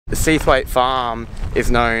The Seathwaite farm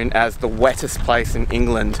is known as the wettest place in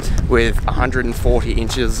England with 140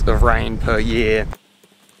 inches of rain per year.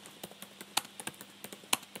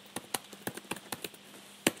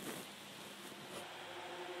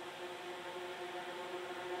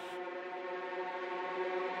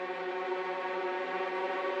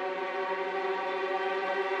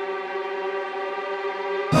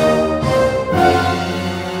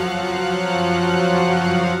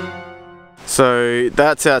 So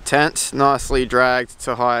that's our tent, nicely dragged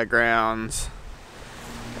to higher ground,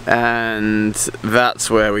 and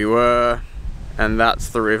that's where we were, and that's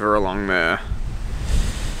the river along there.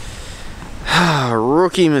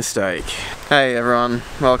 Rookie mistake. Hey everyone,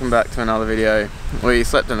 welcome back to another video. We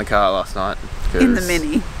slept in the car last night. In the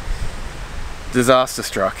Mini. Disaster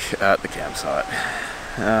struck at the campsite.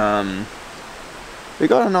 We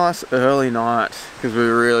got a nice early night because we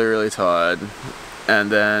were really tired.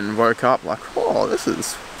 And then woke up like, oh, this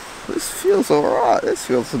feels alright. This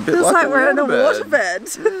feels a bit like we're in a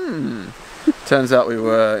waterbed. Turns out we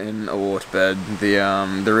were in a waterbed.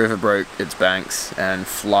 The river broke its banks and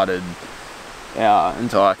flooded our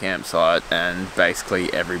entire campsite and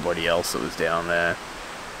basically everybody else that was down there.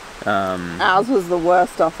 Ours was the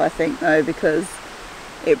worst off, I think, though, because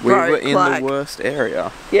it broke. We were in the worst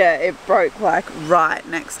area. Yeah, it broke like right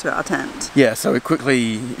next to our tent. Yeah, so we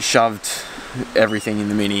quickly shoved everything in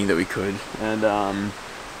the Mini that we could and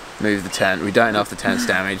moved the tent. We don't know if the tent's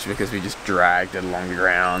damaged because we just dragged it along the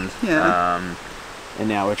ground. Yeah. And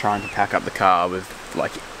now we're trying to pack up the car with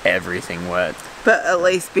like everything wet. But at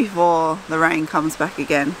least before the rain comes back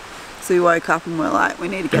again. So we woke up and we're like, we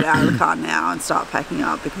need to get out of the car now and start packing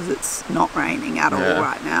up because it's not raining at all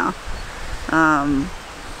right now.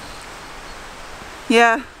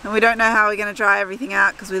 Yeah, and we don't know how we're going to dry everything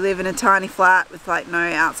out because we live in a tiny flat with like no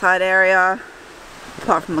outside area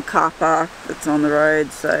apart from the car park that's on the road,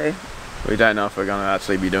 so we don't know if we're going to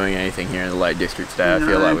actually be doing anything here in the Lake District today. No. I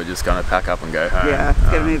feel like we're just going to pack up and go home. Yeah, it's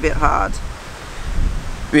going to be a bit hard.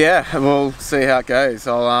 Yeah, we'll see how it goes.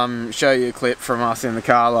 I'll show you a clip from us in the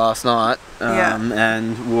car last night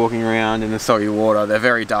and walking around in the soggy water. They're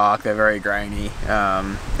very dark, they're very grainy.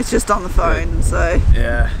 It's just on the phone, so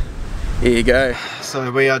yeah. Here you go.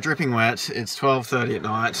 So we are dripping wet. It's 12:30 at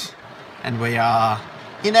night and we are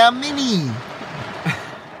in our Mini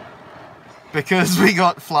because we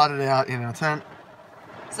got flooded out in our tent.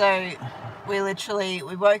 So we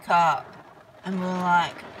woke up and we were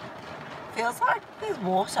like, feels like there's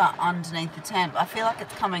water underneath the tent, but I feel like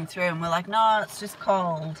it's coming through, and we're like, no, it's just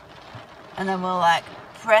cold. And then we're like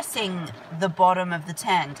pressing the bottom of the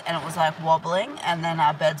tent and it was like wobbling, and then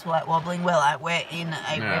our beds were like wobbling. We're like, we're in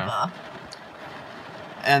a river.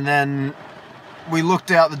 And then we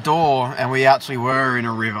looked out the door and we actually were in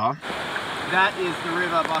a river. That is the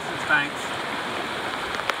river Buster's Banks.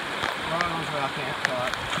 Right onto our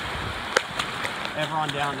campsite. Everyone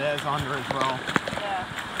down there is under as well. Yeah.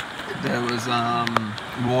 There was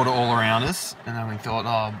water all around us, and then we thought,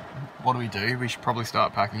 oh, what do? We should probably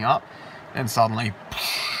start packing up. And suddenly,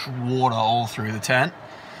 water all through the tent.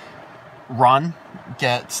 Run,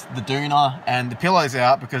 get the doona and the pillows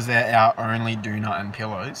out because they're our only doona and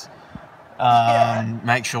pillows.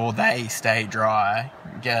 Make sure they stay dry.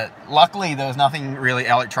 Luckily, there was nothing really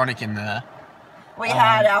electronic in there. We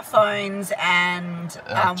had our phones and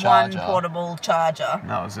one portable charger.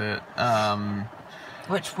 That was it.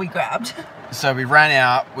 Which we grabbed. So we ran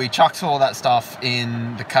out, we chucked all that stuff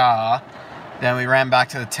in the car, then we ran back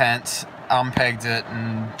to the tent, unpegged it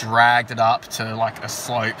and dragged it up to like a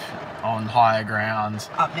slope on higher ground.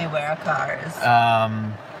 Up near where our car is.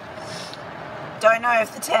 Don't know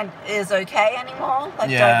if the tent is okay anymore. Like,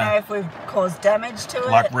 don't know if we've caused damage to it.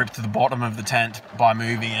 Like ripped to the bottom of the tent by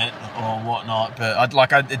moving it or whatnot. But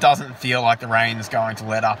it doesn't feel like the rain is going to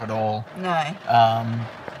let up at all. No.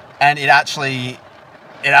 And it actually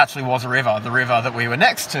was a river. The river that we were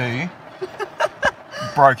next to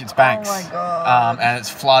broke its banks. Oh my god. And it's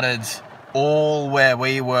flooded all where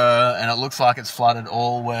we were, and it looks like it's flooded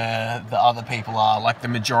all where the other people are, like the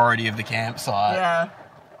majority of the campsite. Yeah.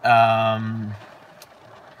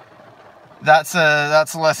 That's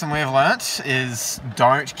a lesson we've learnt, is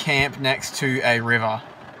don't camp next to a river.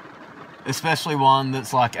 Especially one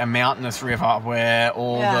that's like a mountainous river where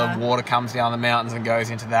all the water comes down the mountains and goes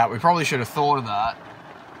into that. We probably should have thought of that.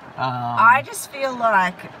 I just feel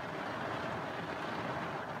like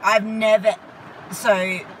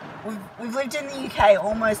we've lived in the UK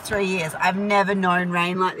almost 3 years. I've never known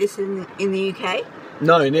rain like this in the UK.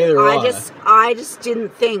 No, neither have I just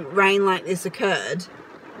didn't think rain like this occurred.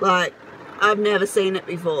 Like, I've never seen it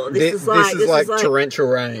before. This is like torrential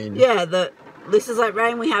rain. Yeah, this is like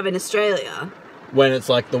rain we have in Australia. when it's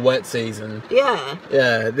like the wet season. Yeah.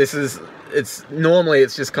 Yeah, normally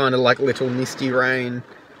it's just kind of like little misty rain,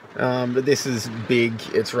 but this is big,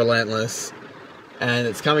 it's relentless, and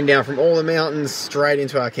it's coming down from all the mountains straight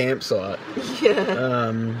into our campsite.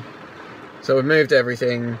 Yeah. So we've moved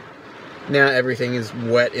everything. Now everything is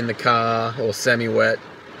wet in the car, or semi-wet.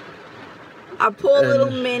 Our poor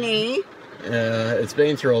little Mini. It's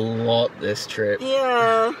been through a lot this trip.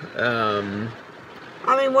 Yeah.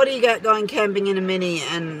 I mean, what do you get going camping in a Mini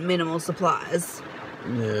and minimal supplies?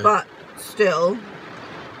 Yeah. But still.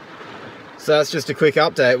 So that's just a quick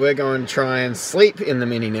update. We're going to try and sleep in the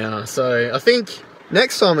Mini now. So I think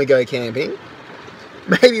next time we go camping,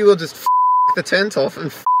 maybe we'll just the tent off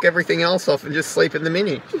and everything else off and just sleep in the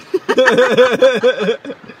Mini.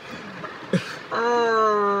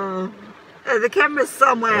 The camera's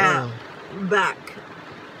somewhere back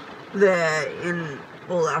there in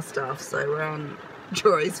all our stuff, so we're on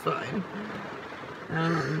Jory's phone.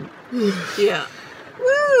 Yeah.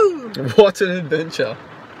 Woo! What an adventure.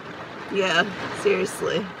 Yeah,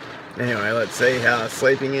 seriously. Anyway, let's see how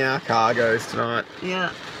sleeping in our car goes tonight.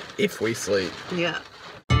 Yeah. If we sleep. Yeah.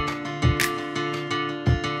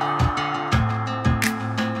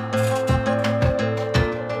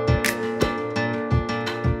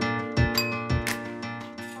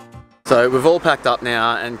 So we've all packed up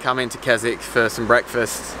now and come into Keswick for some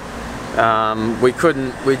breakfast. We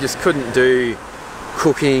just couldn't do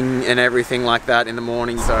cooking and everything like that in the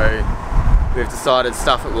morning, so we've decided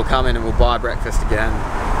stuff it, we'll come in and we'll buy breakfast again.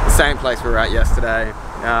 The same place we were at yesterday.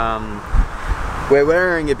 We're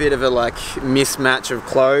wearing a bit of a like mismatch of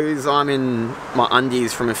clothes. I'm in my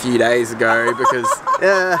undies from a few days ago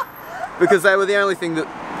because they were the only things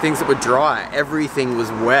that were dry. Everything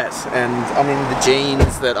was wet, and I'm in the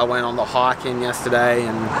jeans that I went on the hike in yesterday,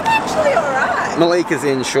 and I'm actually alright. Malika's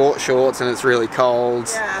in short shorts and it's really cold,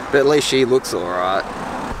 but at least she looks alright.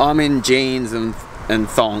 I'm in jeans and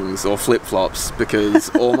thongs or flip-flops because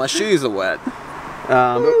all my shoes are wet.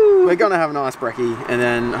 But we're gonna have a nice brekkie, and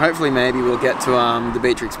then hopefully maybe we'll get to the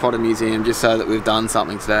Beatrix Potter Museum just so that we've done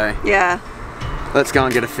something today. Yeah. Let's go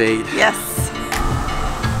and get a feed. Yes.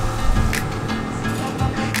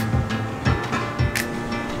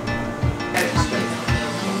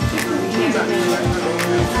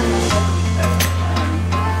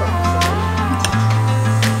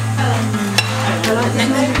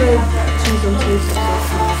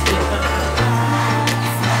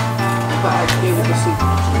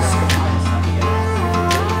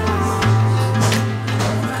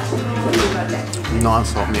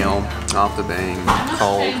 Nice hot meal after being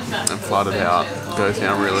cold and flooded out. Goes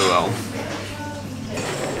down really well.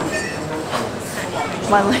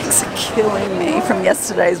 My legs are killing me from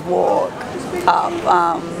yesterday's walk up.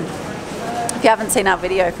 If you haven't seen our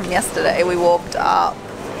video from yesterday, we walked up.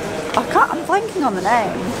 I'm blanking on the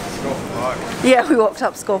name. Scafell Pike. Yeah, we walked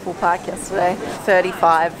up Scafell Pike yesterday.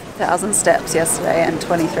 35,000 steps yesterday and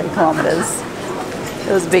 23 kilometres.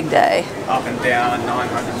 It was a big day. Up and down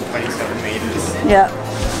 927 metres. Yeah.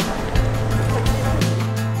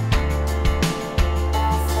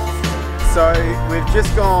 So we've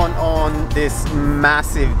just gone on this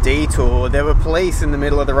massive detour. There were police in the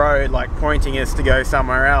middle of the road like pointing us to go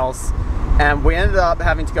somewhere else, and we ended up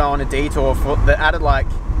having to go on a detour that added like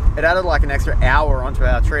an extra hour onto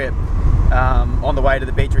our trip on the way to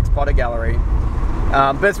the Beatrix Potter Gallery.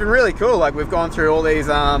 But it's been really cool. Like, we've gone through all these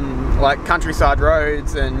like countryside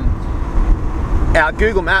roads, and our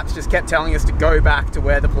Google Maps just kept telling us to go back to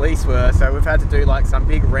where the police were, so we've had to do like some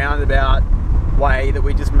big roundabout way that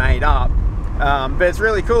we just made up. But it's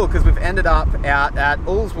really cool because we've ended up out at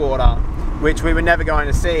Ullswater, which we were never going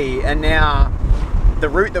to see, and now the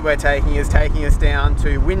route that we're taking is taking us down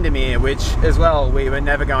to Windermere, which as well we were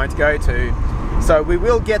never going to go to. So we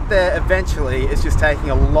will get there eventually, it's just taking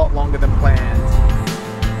a lot longer than planned.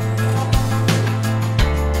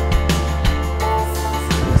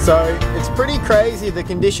 So it's pretty crazy, the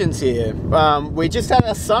conditions here. We just had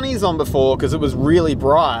our sunnies on before because it was really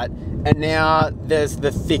bright, and now there's the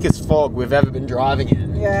thickest fog we've ever been driving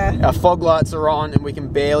in. Yeah. Our fog lights are on and we can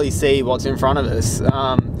barely see what's in front of us.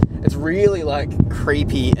 It's really like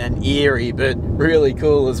creepy and eerie, but really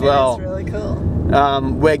cool as well. It's really cool.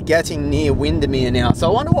 We're getting near Windermere now, so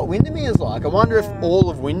I wonder what Windermere is like. I wonder if all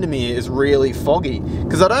of Windermere is really foggy,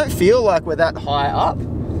 because I don't feel like we're that high up.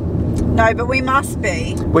 No, but we must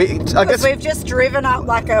be. I guess we've just driven up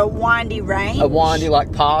like a windy range. A windy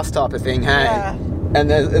like pass type of thing, hey? Yeah.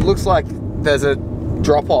 And it looks like there's a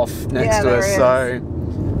drop off next to us, so...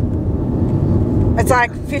 It's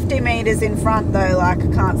like 50 metres in front though, like I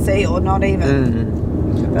can't see, or not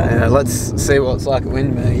even. Yeah, let's see what it's like at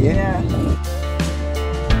Windermere, yeah?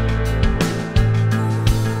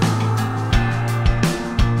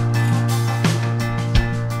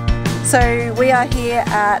 So we are here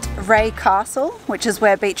at Ray Castle, which is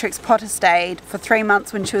where Beatrix Potter stayed for 3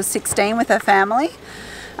 months when she was 16 with her family.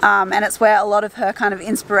 And it's where a lot of her kind of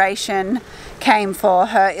inspiration came for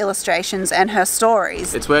her illustrations and her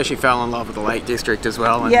stories. It's where she fell in love with the Lake District as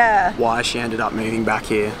well, and yeah, why she ended up moving back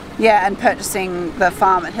here. Yeah, and purchasing the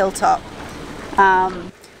farm at Hilltop.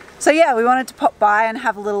 So yeah, we wanted to pop by and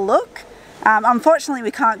have a little look. Unfortunately we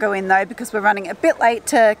can't go in though because we're running a bit late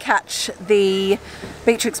to catch the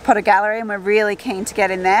Beatrix Potter Gallery, and we're really keen to get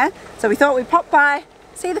in there. So we thought we'd pop by,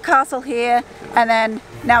 see the castle here, and then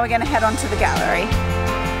now we're going to head on to the gallery.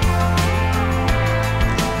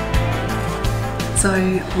 So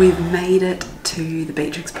we've made it to the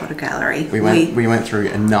Beatrix Potter Gallery. We went through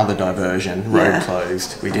another diversion, road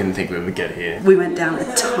closed. We didn't think we would get here. We went down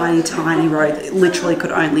a tiny road that literally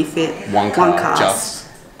could only fit one car. Just.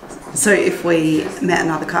 So if we met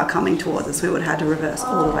another car coming towards us, we would have had to reverse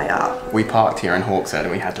all the way up. We parked here in Hawkshead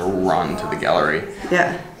and we had to run to the gallery.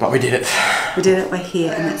 Yeah. But we did it. We did it, we're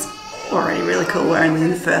here, and it's already really cool. We're only in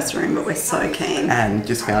the first room, but we're so keen. And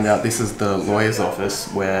just found out this is the lawyer's office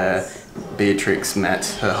where Beatrix met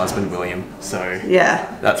her husband William. So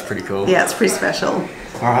yeah, that's pretty cool. Yeah, it's pretty special.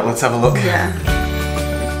 All right, let's have a look. Yeah.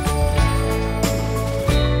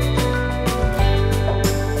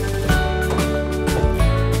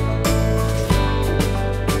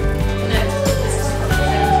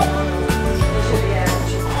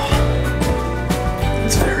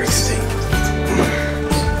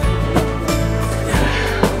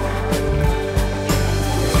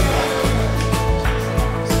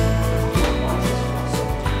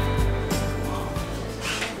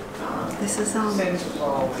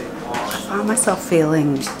 I find myself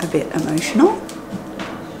feeling a bit emotional.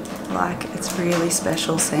 Like, it's really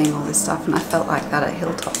special seeing all this stuff, and I felt like that at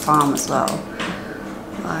Hilltop Farm as well.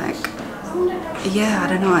 Like, yeah, I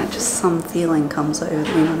don't know, just some feeling comes over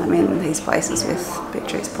me when I'm in these places with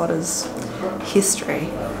Beatrix Potter's history.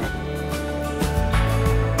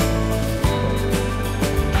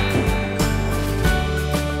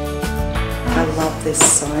 I love this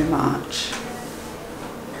so much.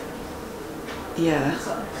 Yeah,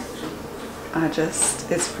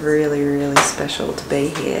 it's really special to be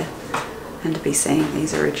here and to be seeing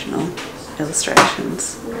these original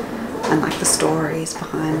illustrations and like the stories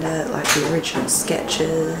behind it, like the original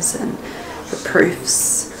sketches and the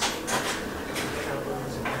proofs.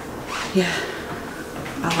 Yeah,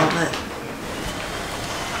 I love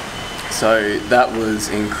it. So that was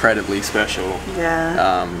incredibly special.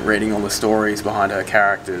 Yeah. Reading all the stories behind her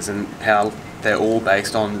characters and how they're all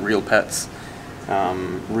based on real pets.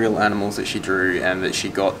 Real animals that she drew, and that she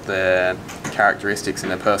got their characteristics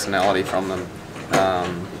and their personality from them.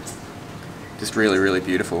 Just really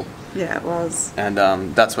beautiful. Yeah, it was. And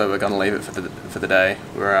that's where we're going to leave it for the day.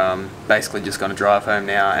 We're basically just going to drive home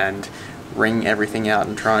now and wring everything out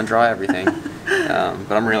and try and dry everything.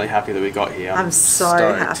 But I'm really happy that we got here. I'm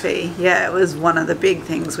so happy. Yeah, it was one of the big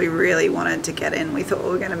things we really wanted to get in. We thought we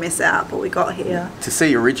were going to miss out, but we got here. To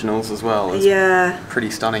see originals as well is pretty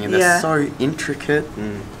stunning, and they're so intricate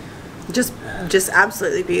and just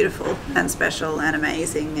absolutely beautiful and special and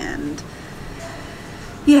amazing, and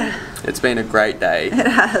yeah. It's been a great day. It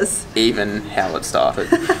has. Even how it started.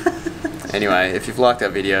 Anyway, if you've liked our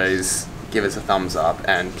videos, give us a thumbs up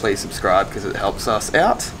and please subscribe because it helps us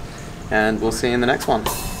out. And we'll see you in the next one.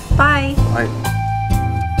 Bye. Bye.